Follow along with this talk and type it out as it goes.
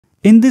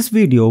In this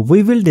video,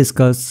 we will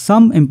discuss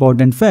some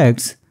important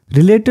facts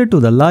related to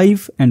the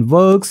life and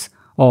works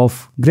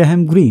of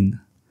Graham Greene.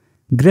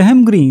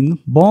 Graham Greene,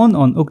 born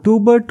on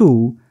October 2,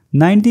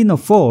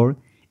 1904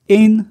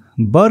 in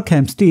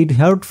Berkhamsted,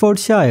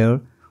 Hertfordshire,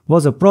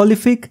 was a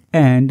prolific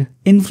and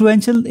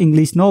influential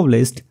English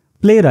novelist,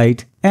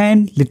 playwright,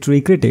 and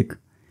literary critic.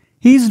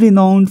 He is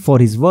renowned for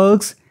his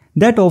works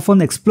that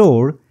often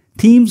explore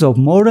themes of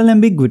moral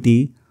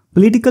ambiguity,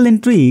 political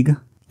intrigue,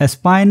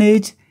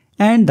 espionage,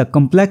 and the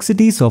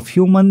complexities of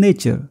human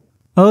nature.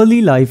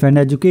 Early life and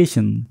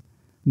education.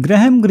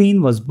 Graham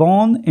Greene was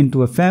born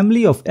into a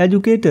family of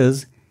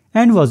educators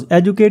and was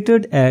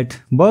educated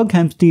at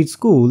Berkhamsted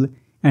School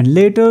and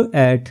later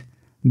at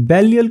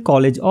Balliol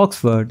College,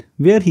 Oxford,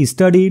 where he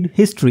studied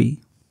history.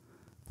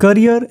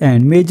 Career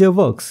and major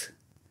works.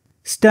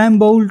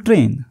 Stamboul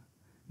Train.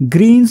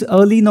 Greene's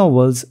early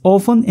novels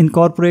often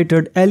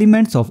incorporated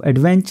elements of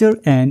adventure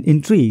and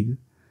intrigue.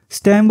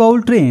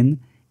 Stamboul Train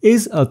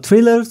is a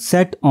thriller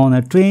set on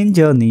a train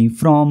journey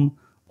from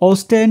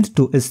Ostend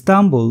to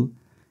Istanbul,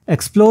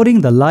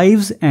 exploring the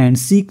lives and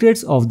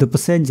secrets of the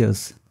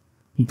passengers.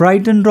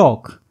 Brighton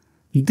Rock.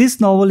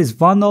 This novel is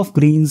one of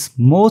Greene's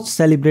most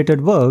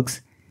celebrated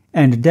works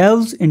and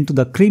delves into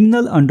the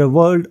criminal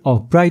underworld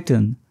of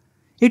Brighton.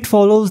 It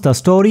follows the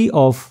story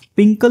of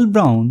Pinkle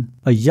Brown,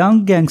 a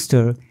young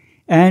gangster,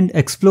 and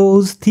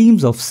explores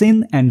themes of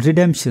sin and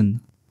redemption.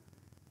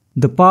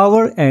 The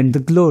Power and the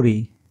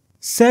Glory.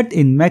 Set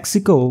in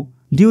Mexico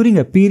during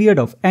a period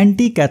of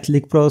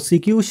anti-Catholic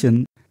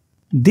persecution,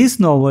 this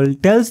novel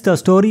tells the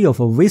story of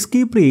a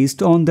whiskey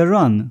priest on the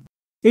run.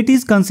 It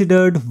is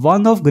considered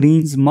one of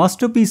Greene's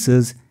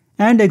masterpieces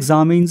and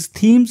examines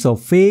themes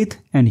of faith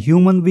and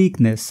human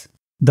weakness.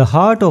 The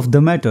Heart of the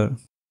Matter.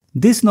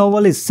 This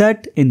novel is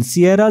set in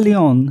Sierra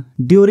Leone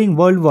during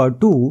World War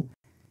II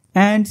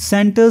and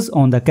centers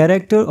on the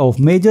character of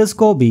Major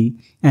Scobie,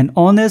 an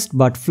honest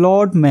but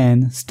flawed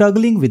man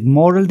struggling with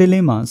moral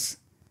dilemmas.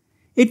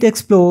 It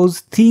explores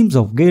themes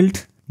of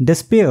guilt,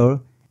 despair,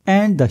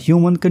 and the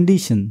human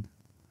condition.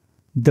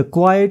 The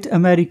Quiet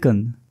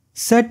American.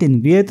 Set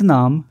in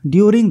Vietnam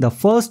during the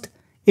First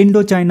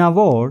Indochina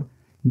War,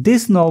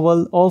 this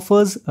novel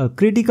offers a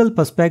critical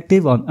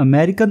perspective on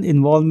American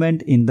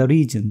involvement in the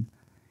region.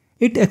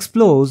 It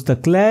explores the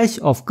clash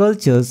of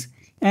cultures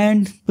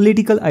and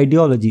political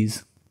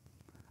ideologies.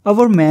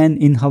 Our Man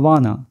in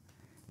Havana.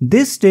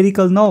 This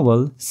satirical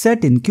novel,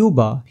 set in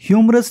Cuba,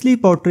 humorously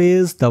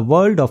portrays the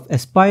world of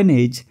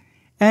espionage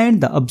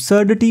and the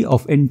absurdity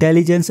of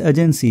intelligence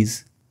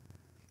agencies.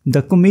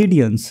 The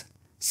Comedians.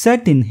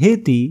 Set in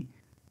Haiti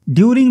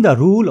during the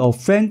rule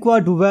of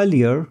Francois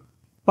Duvalier,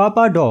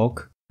 Papa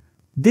Doc,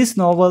 this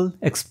novel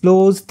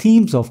explores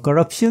themes of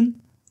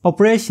corruption,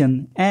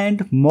 oppression,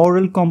 and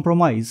moral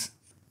compromise.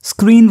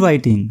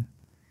 Screenwriting.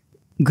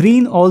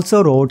 Greene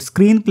also wrote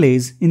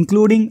screenplays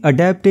including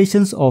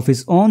adaptations of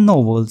his own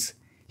novels.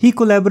 He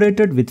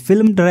collaborated with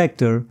film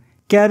director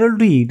Carol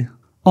Reed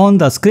on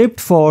the script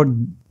for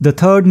The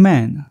Third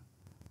Man,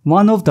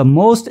 one of the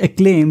most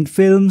acclaimed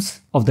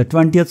films of the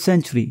 20th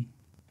century.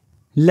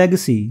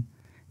 Legacy.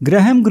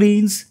 Graham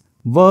Greene's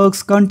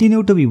works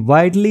continue to be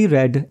widely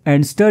read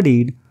and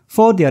studied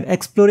for their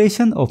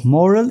exploration of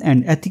moral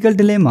and ethical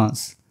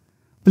dilemmas,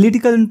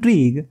 political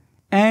intrigue,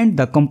 and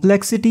the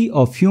complexity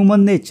of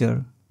human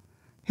nature.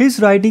 His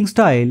writing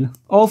style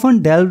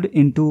often delved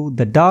into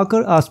the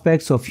darker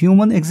aspects of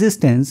human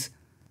existence,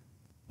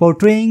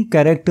 portraying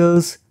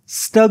characters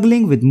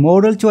struggling with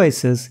moral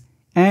choices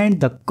and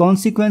the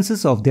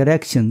consequences of their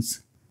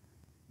actions.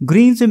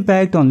 Greene's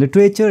impact on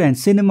literature and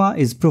cinema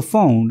is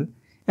profound,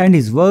 and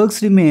his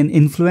works remain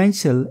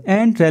influential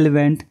and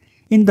relevant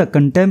in the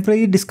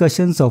contemporary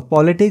discussions of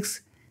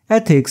politics,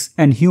 ethics,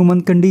 and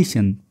human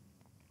condition.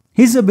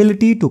 His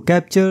ability to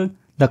capture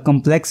the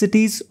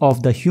complexities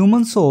of the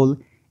human soul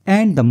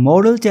and the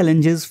moral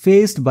challenges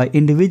faced by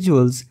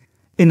individuals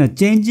in a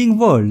changing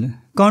world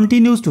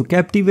continues to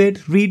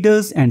captivate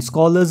readers and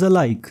scholars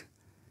alike.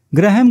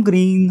 Graham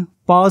Greene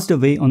passed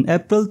away on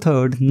April 3,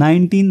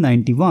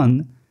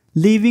 1991,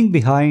 leaving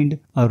behind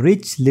a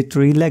rich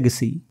literary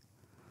legacy.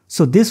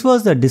 So this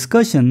was the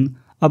discussion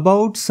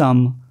about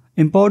some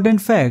important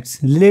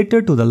facts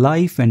related to the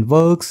life and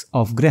works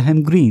of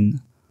Graham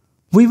Greene.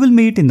 We will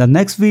meet in the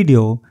next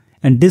video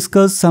and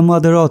discuss some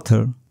other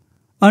author.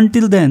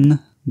 Until then,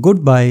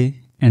 goodbye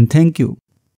and thank you.